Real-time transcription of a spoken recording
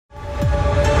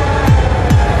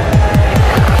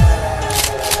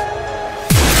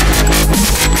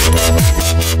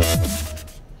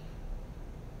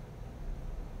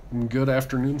Good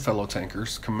afternoon, fellow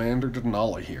tankers. Commander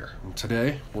Denalii here, and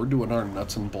today we're doing our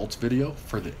nuts and bolts video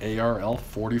for the ARL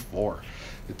 44.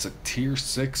 It's a tier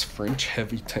 6 French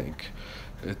heavy tank.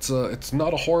 It's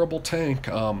not a horrible tank.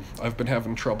 I've been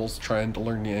having troubles trying to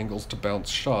learn the angles to bounce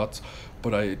shots,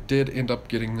 but I did end up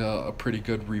getting a pretty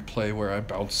good replay where I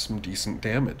bounced some decent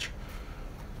damage.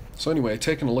 So anyway,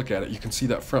 taking a look at it, you can see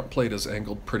that front plate is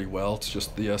angled pretty well. It's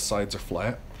just the sides are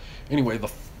flat. Anyway,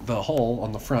 the hull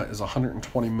on the front is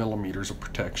 120 millimeters of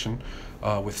protection,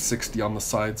 with 60 on the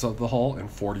sides of the hull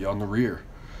and 40 on the rear.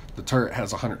 The turret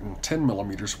has 110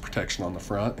 millimeters of protection on the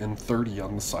front and 30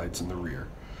 on the sides and the rear.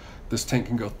 This tank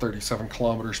can go 37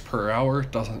 kilometers per hour.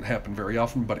 It doesn't happen very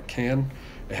often, but it can.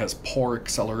 It has poor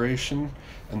acceleration,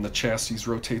 and the chassis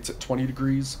rotates at 20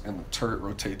 degrees, and the turret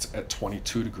rotates at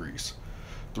 22 degrees.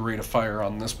 The rate of fire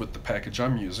on this with the package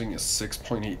I'm using is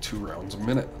 6.82 rounds a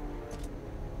minute.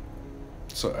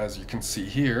 So as you can see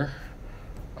here,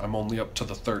 I'm only up to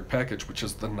the third package, which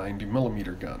is the 90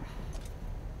 millimeter gun.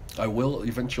 I will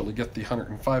eventually get the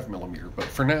 105 millimeter, but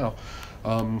for now,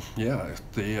 yeah,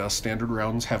 the standard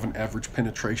rounds have an average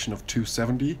penetration of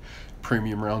 270.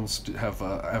 Premium rounds have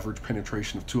an average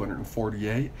penetration of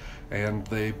 248, and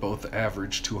they both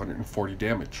average 240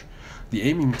 damage. The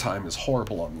aiming time is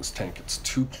horrible on this tank. It's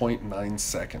 2.9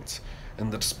 seconds,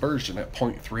 and the dispersion at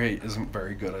 0.38 isn't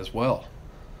very good as well.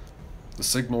 The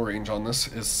signal range on this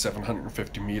is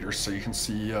 750 meters, so you can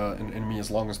see an enemy as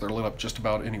long as they're lit up just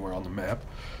about anywhere on the map.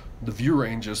 The view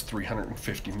range is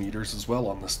 350 meters as well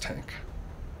on this tank.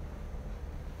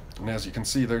 And as you can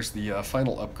see, there's the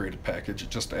final upgraded package. It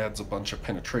just adds a bunch of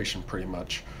penetration pretty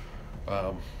much.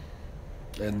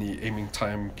 And the aiming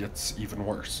time gets even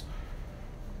worse.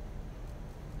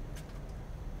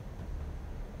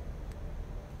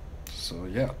 So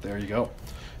yeah, there you go.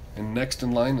 And next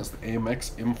in line is the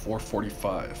AMX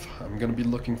M445. I'm going to be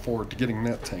looking forward to getting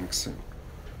that tank soon.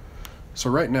 So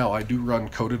right now I do run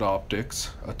coated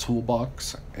optics, a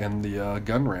toolbox, and the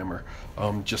gun rammer,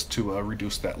 just to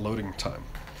reduce that loading time.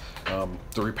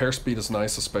 The repair speed is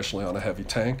nice, especially on a heavy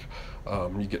tank.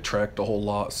 You get tracked a whole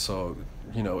lot, so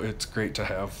you know it's great to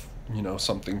have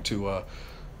something to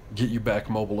get you back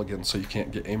mobile again, so you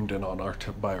can't get aimed in on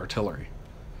by artillery.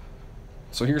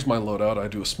 So here's my loadout. I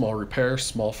do a small repair,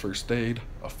 small first aid,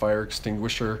 a fire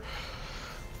extinguisher,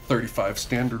 35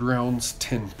 standard rounds,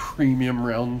 10 premium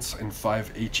rounds, and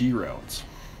 5 HE rounds.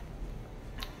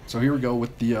 So here we go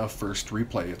with the first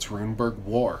replay. It's Runeberg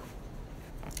War.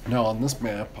 Now on this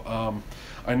map,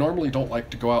 I normally don't like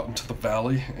to go out into the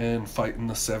valley and fight in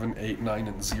the 7, 8, 9,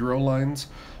 and 0 lines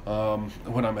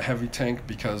when I'm a heavy tank,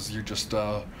 because you're just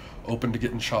open to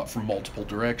getting shot from multiple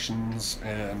directions,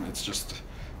 and it's just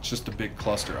a big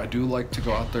cluster. I do like to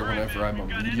go out there whenever I'm a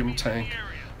medium tank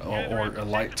or a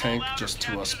light tank, just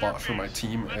to spot for my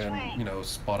team and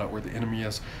spot out where the enemy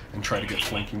is and try to get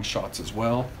flanking shots as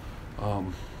well.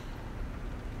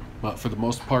 But for the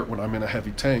most part, when I'm in a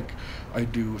heavy tank, I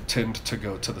do tend to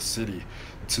go to the city,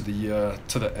 to the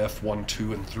F1,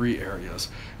 2, and 3 areas,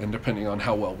 and depending on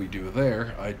how well we do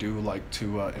there, I do like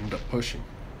to end up pushing.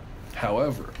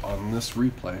 However, on this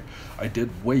replay, I did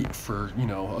wait for,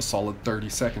 a solid 30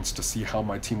 seconds to see how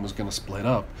my team was going to split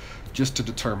up, just to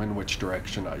determine which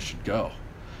direction I should go.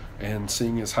 And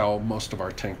seeing as how most of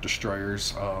our tank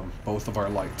destroyers, both of our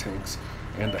light tanks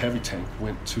and the heavy tank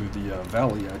went to the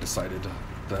valley, I decided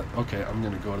that, okay, I'm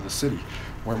going to go to the city,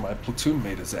 where my platoon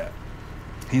mate is at.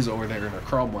 He's over there in a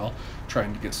Cromwell,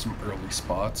 trying to get some early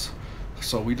spots.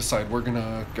 So we decide we're going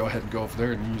to go ahead and go over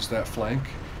there and use that flank.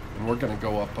 And we're going to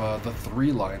go up the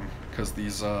 3 line, because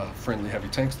these friendly heavy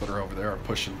tanks that are over there are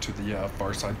pushing to the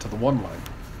far side to the 1 line.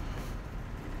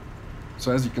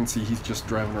 So as you can see, he's just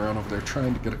driving around over there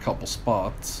trying to get a couple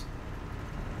spots.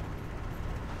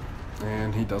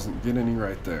 And he doesn't get any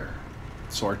right there.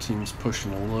 So our team's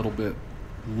pushing a little bit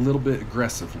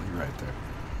aggressively right there.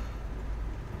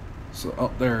 So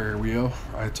up there we go.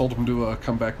 I told him to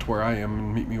come back to where I am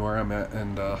and meet me where I'm at,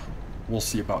 and we'll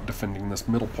see about defending this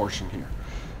middle portion here.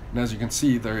 And as you can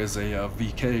see, there is a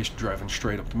VK driving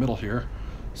straight up the middle here.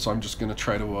 So I'm just going to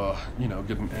try to,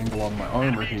 get an angle on my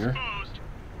armor here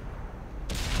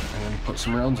and put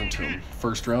some rounds into him.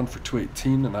 First round for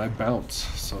 218, and I bounce.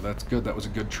 So that's good. That was a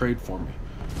good trade for me.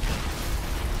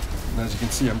 And as you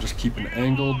can see, I'm just keeping it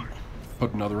angled,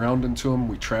 put another round into him.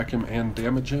 We track him and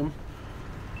damage him,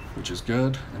 which is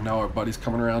good. And now our buddy's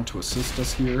coming around to assist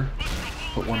us here.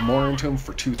 Put one more into him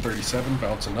for 237,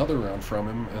 bounce another round from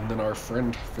him, and then our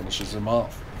friend finishes him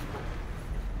off.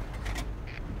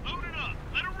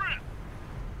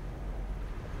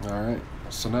 Alright,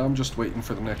 so now I'm just waiting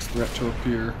for the next threat to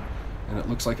appear, and it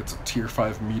looks like it's a tier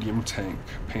 5 medium tank,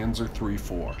 Panzer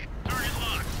III-4.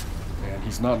 and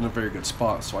he's not in a very good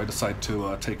spot, so I decide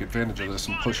to take advantage of this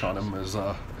and push on him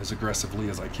as aggressively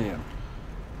as I can.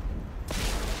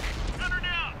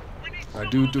 I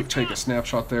do take a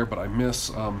snapshot there, but I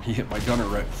miss. He hit my gunner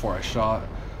right before I shot,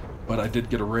 but I did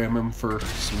get to ram him for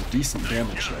some decent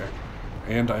damage there,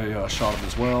 and I shot him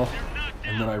as well,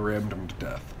 and then I rammed him to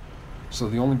death. So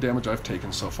the only damage I've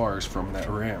taken so far is from that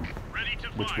ram,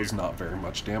 which was not very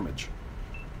much damage.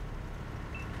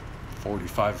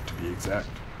 45 to be exact.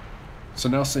 So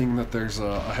now seeing that there's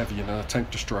a heavy and a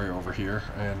tank destroyer over here,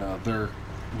 and they're,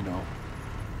 you know,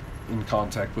 in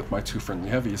contact with my two friendly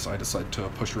heavies, I decide to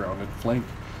push around and flank,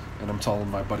 and I'm telling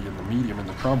my buddy in the medium in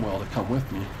the Cromwell to come with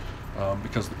me,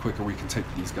 because the quicker we can take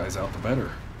these guys out, the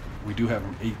better. We do have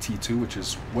an AT2, which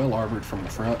is well armored from the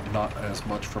front, not as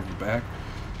much from the back,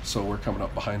 so we're coming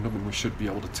up behind him, and we should be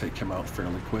able to take him out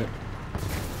fairly quick.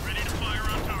 Ready to fire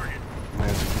on target. And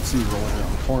as you can see, rolling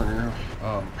around the corner,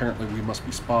 apparently we must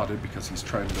be spotted because he's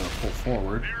trying to pull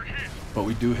forward, but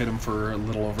we do hit him for a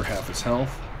little over half his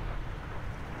health.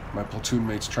 My platoon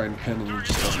mate's trying to pin, and he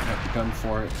just doesn't have the gun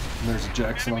for it. And there's a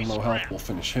Jackson on low health. We'll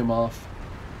finish him off.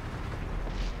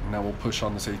 And now we'll push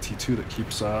on this AT2 that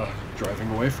keeps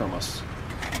driving away from us.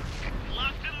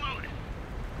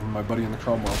 And my buddy in the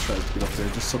Cromwell tries to get up there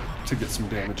just to get some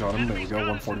damage on him. There we go,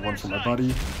 141 for my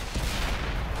buddy.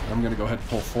 I'm going to go ahead and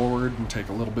pull forward and take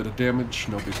a little bit of damage.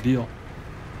 No big deal.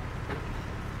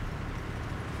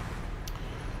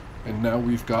 And now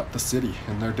we've got the city,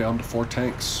 and they're down to 4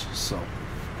 tanks. So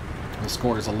the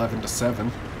score is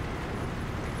 11-7.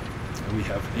 And we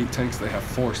have 8 tanks, they have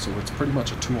 4, so it's pretty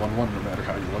much a 2-on-1 no matter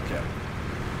how you look at it.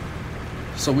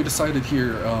 So we decided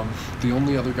here, the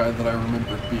only other guy that I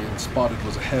remembered being spotted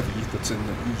was a heavy that's in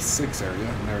the E6 area,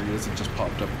 and there he is, he just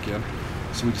popped up again.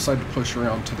 So we decided to push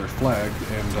around to their flag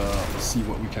and see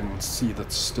what we can see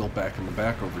that's still back in the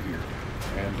back over here.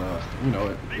 And, you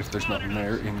know, if there's nothing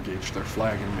there, engage their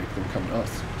flag and make them come to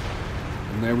us.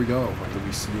 And there we go, whether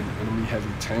we see an enemy heavy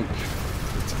tank.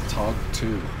 It's a TOG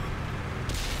 2,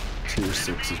 tier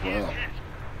 6 as well.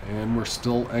 And we're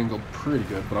still angled pretty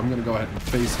good, but I'm going to go ahead and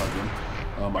face hug him.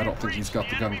 I don't think he's got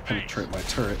the gun to penetrate my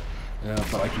turret,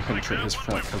 but I can penetrate his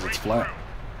front because it's flat.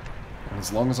 And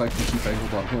as long as I can keep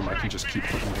angled on him, I can just keep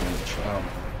putting damage.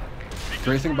 The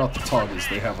great thing about the TOG is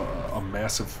they have a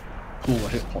massive pool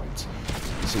of hit points,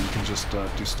 so you can just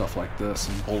do stuff like this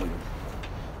and bully them.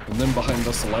 And then behind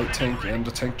us, a light tank and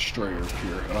a tank destroyer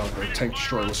appear. The tank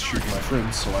destroyer was shooting my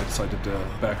friends, so I decided to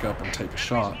back up and take a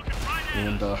shot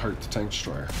and hurt the tank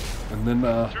destroyer. And then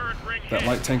that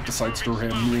light tank decides to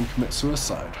ram me and commit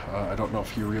suicide. I don't know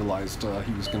if he realized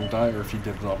he was going to die or if he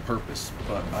did it on purpose,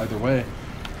 but either way,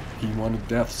 he wanted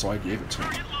death, so I gave it to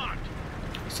him.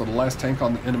 So the last tank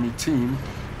on the enemy team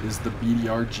is the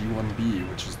BDR G1B,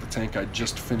 which is the tank I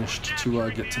just finished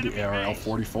to get to the ARL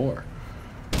 44.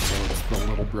 So it's the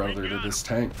little brother to this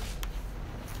tank.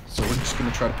 So we're just going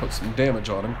to try to put some damage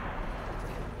on him.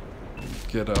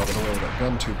 Get out of the way of that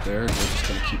gun tube there, and we're just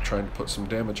going to keep trying to put some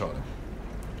damage on him.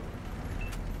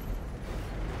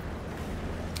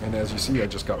 And as you see, I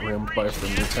just got rammed by a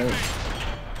friendly tank.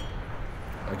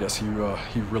 I guess he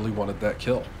really wanted that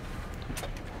kill.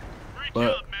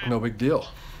 But no big deal.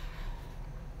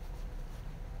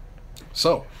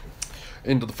 So,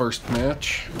 into the first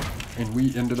match, and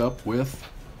we ended up with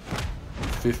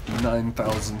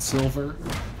 59,000 silver,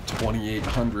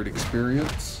 2,800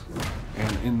 experience,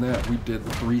 and in that we did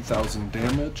 3,000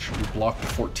 damage, we blocked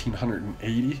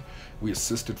 1,480, we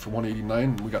assisted for 189,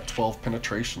 and we got 12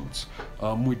 penetrations.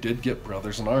 We did get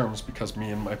brothers in arms because me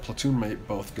and my platoon mate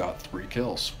both got 3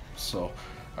 kills, so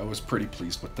I was pretty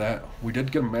pleased with that. We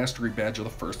did get a mastery badge of the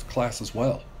first class as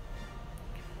well.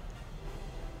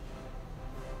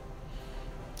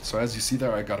 So as you see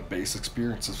there, I got a base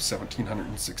experience of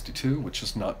 1,762, which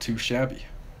is not too shabby.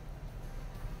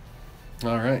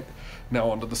 Alright, now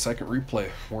on to the second replay.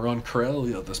 We're on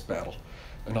Karelia this battle.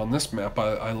 And on this map,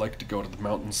 I like to go to the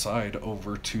mountainside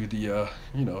over to the,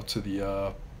 to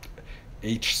the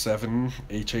H7,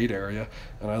 H8 area,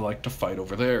 and I like to fight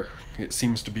over there. It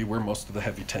seems to be where most of the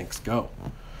heavy tanks go.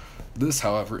 This,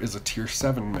 however, is a tier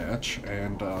 7 match,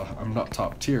 and I'm not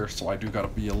top tier, so I do gotta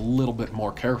be a little bit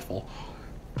more careful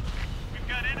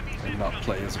and not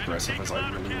play as aggressive as I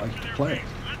really like to play.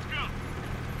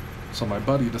 So my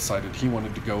buddy decided he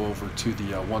wanted to go over to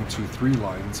the 1, 2, 3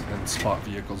 lines and spot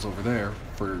vehicles over there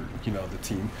for, the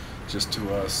team, just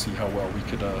to see how well we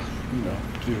could,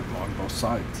 do on both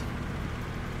sides.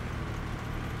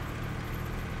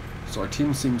 So our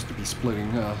team seems to be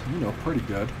splitting, pretty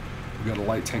good. We got a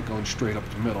light tank going straight up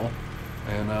the middle,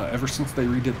 and ever since they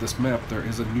redid this map, there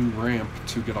is a new ramp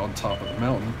to get on top of the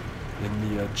mountain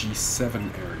in the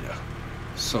G7 area.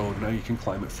 So now you can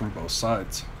climb it from both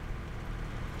sides.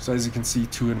 So as you can see,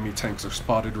 2 enemy tanks are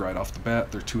spotted right off the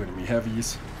bat. They're 2 enemy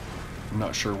heavies. I'm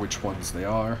not sure which ones they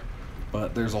are,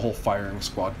 but there's a whole firing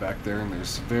squad back there, and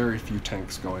there's very few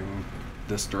tanks going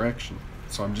this direction.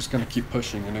 So I'm just going to keep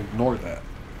pushing and ignore that.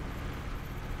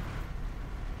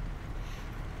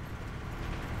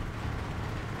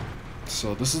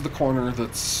 So this is the corner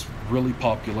that's really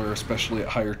popular, especially at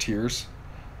higher tiers.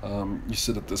 You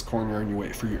sit at this corner and you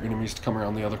wait for your enemies to come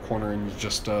around the other corner and you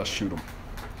just shoot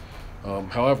them.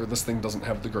 However, this thing doesn't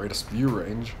have the greatest view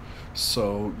range,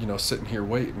 so, you know, sitting here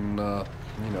waiting,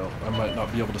 you know, I might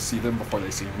not be able to see them before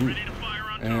they see me.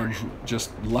 And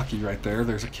just lucky right there,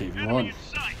 there's a KV-1.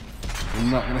 I'm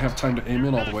not going to have time to aim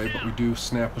in all the way, but we do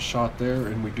snap a shot there,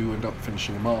 and we do end up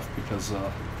finishing him off because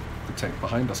the tank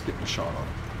behind us getting a shot on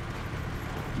him.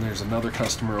 And there's another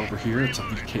customer over here. It's a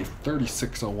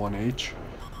VK3601H.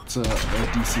 It's a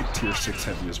decent tier 6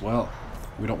 heavy as well.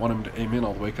 We don't want him to aim in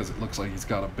all the way because it looks like he's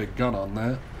got a big gun on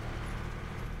that.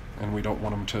 And we don't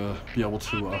want him to be able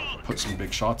to put some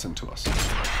big shots into us.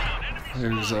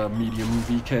 There's a medium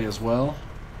VK as well.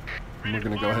 And we're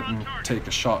going to go ahead and take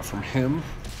a shot from him.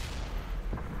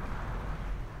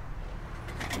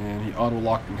 And he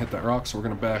auto-locked and hit that rock, so we're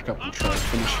going to back up and try to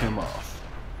finish him off.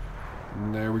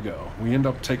 And there we go. We end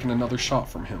up taking another shot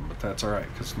from him, but that's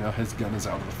alright, because now his gun is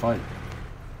out of the fight.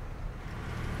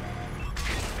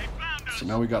 So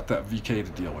now we got that VK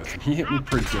to deal with. And he hit me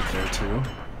pretty good there too.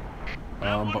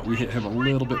 But we hit him a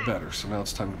little bit better, so now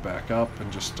it's time to back up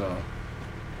and just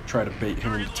try to bait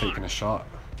him into taking a shot.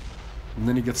 And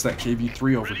then he gets that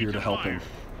KV-3 over here to help him.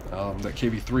 That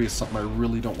KV-3 is something I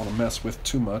really don't want to mess with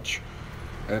too much.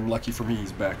 And lucky for me,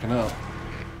 he's backing up.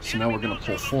 So now we're going to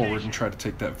pull forward and try to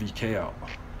take that VK out.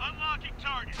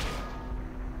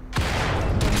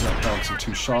 And we got bouncing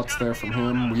 2 shots there from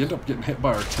him. We end up getting hit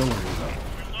by artillery though.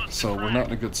 So we're not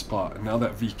in a good spot. And now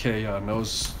that VK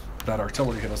knows that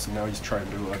artillery hit us, and now he's trying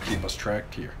to keep us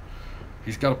tracked here.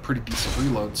 He's got a pretty decent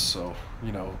reload, so,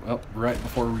 you know, right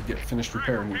before we get finished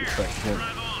repairing, we get back in.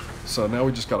 So now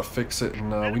we just got to fix it,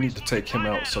 and we need to take him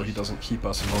out so he doesn't keep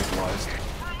us immobilized.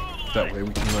 That way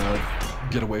we can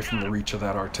get away from the reach of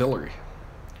that artillery.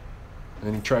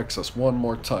 And he tracks us one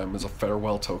more time as a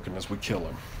farewell token as we kill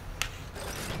him.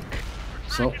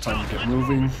 So, time to get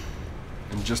moving.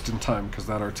 And just in time, because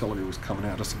that artillery was coming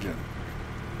at us again.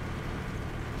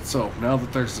 So, now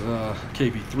that there's a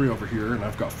KV-3 over here, and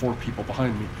I've got 4 people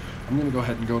behind me, I'm going to go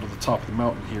ahead and go to the top of the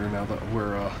mountain here now that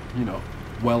we're, you know,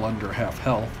 well under half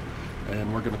health.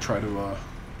 And we're going to try to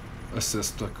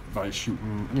assist by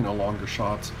shooting, you know, longer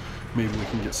shots. Maybe we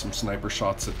can get some sniper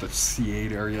shots at the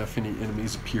C8 area if any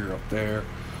enemies appear up there.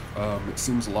 It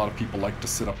seems a lot of people like to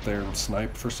sit up there and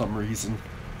snipe for some reason.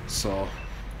 So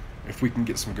if we can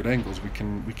get some good angles, we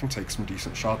can take some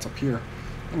decent shots up here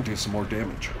and do some more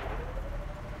damage.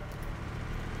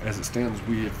 As it stands,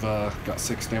 we've got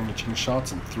 6 damaging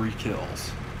shots and 3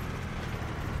 kills.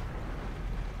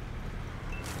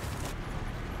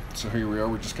 So here we are,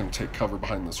 we're just going to take cover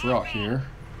behind this rock here.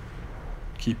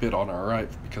 Keep it on our right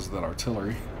because of that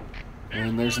artillery.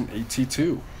 And there's an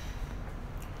AT-2.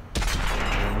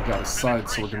 And we got his side,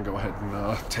 so we're going to go ahead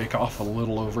and take off a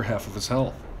little over half of his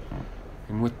health.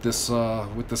 And with this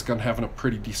gun having a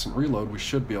pretty decent reload, we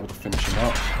should be able to finish him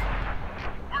up.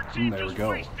 And there we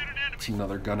go. It's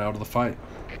another gun out of the fight.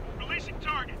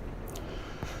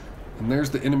 And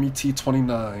there's the enemy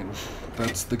T-29.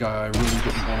 That's the guy I really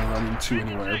didn't want to run into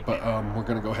anywhere, but we're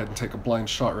going to go ahead and take a blind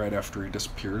shot right after he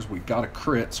disappears. We got a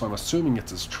crit, so I'm assuming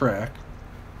it's his track.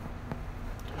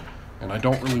 And I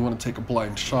don't really want to take a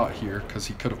blind shot here, because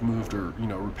he could have moved or, you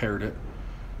know, repaired it.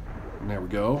 And there we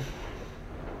go.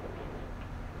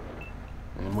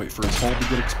 And wait for his hull to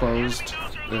get exposed.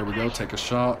 There we go, take a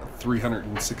shot.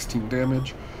 316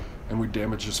 damage. And we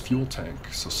damage his fuel tank,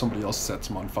 so somebody else sets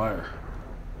him on fire.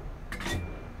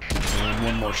 And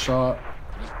one more shot.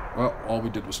 Well, all we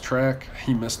did was track.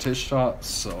 He missed his shot,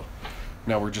 so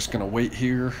now we're just going to wait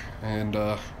here and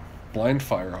blind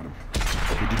fire on him.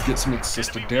 We did get some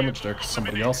assisted damage there because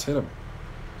somebody else hit him.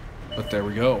 But there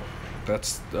we go.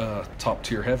 That's top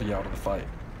tier heavy out of the fight.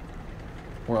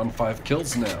 We're on 5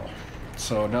 kills now.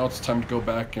 So now it's time to go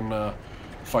back and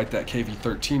fight that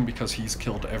KV-13 because he's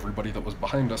killed everybody that was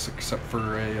behind us except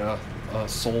for a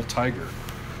sole Tiger.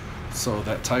 So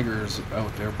that Tiger is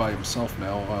out there by himself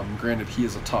now. Granted, he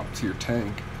is a top tier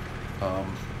tank.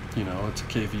 You know, it's a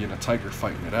KV and a Tiger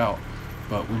fighting it out,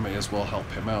 but we may as well help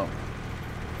him out.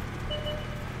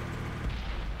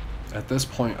 At this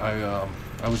point, I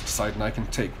was deciding I can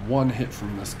take 1 hit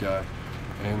from this guy,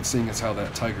 and seeing as how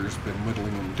that Tiger's been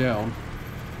whittling him down,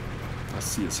 let's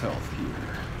see his health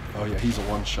here. Oh yeah, he's a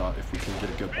one-shot if we can get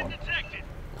a good one. Detected.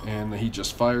 And he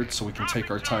just fired, so we can take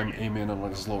our time, aim in on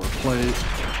his lower plate.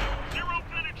 Zero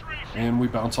penetration. And we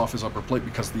bounce off his upper plate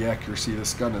because the accuracy of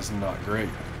this gun is not great.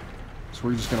 So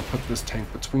we're just going to put this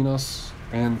tank between us,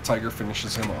 and Tiger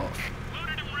finishes him off.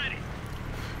 Loaded and ready.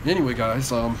 Anyway, guys,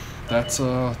 that's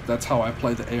how I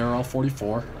play the ARL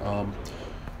 44.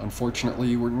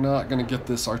 Unfortunately, we're not going to get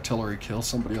this artillery kill.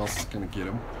 Somebody else is going to get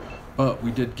him. But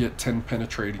we did get 10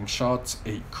 penetrating shots,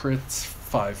 8 crits,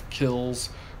 5 kills,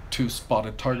 2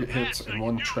 spotted target hits, and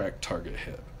 1 track target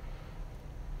hit.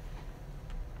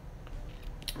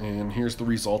 And here's the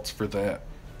results for that.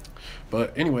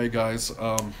 But anyway, guys,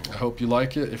 I hope you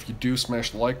like it. If you do,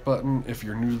 smash the like button. If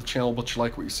you're new to the channel but you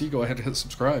like what you see, go ahead and hit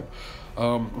subscribe.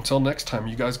 Until next time,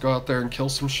 you guys go out there and kill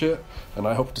some shit, and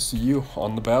I hope to see you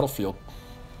on the battlefield.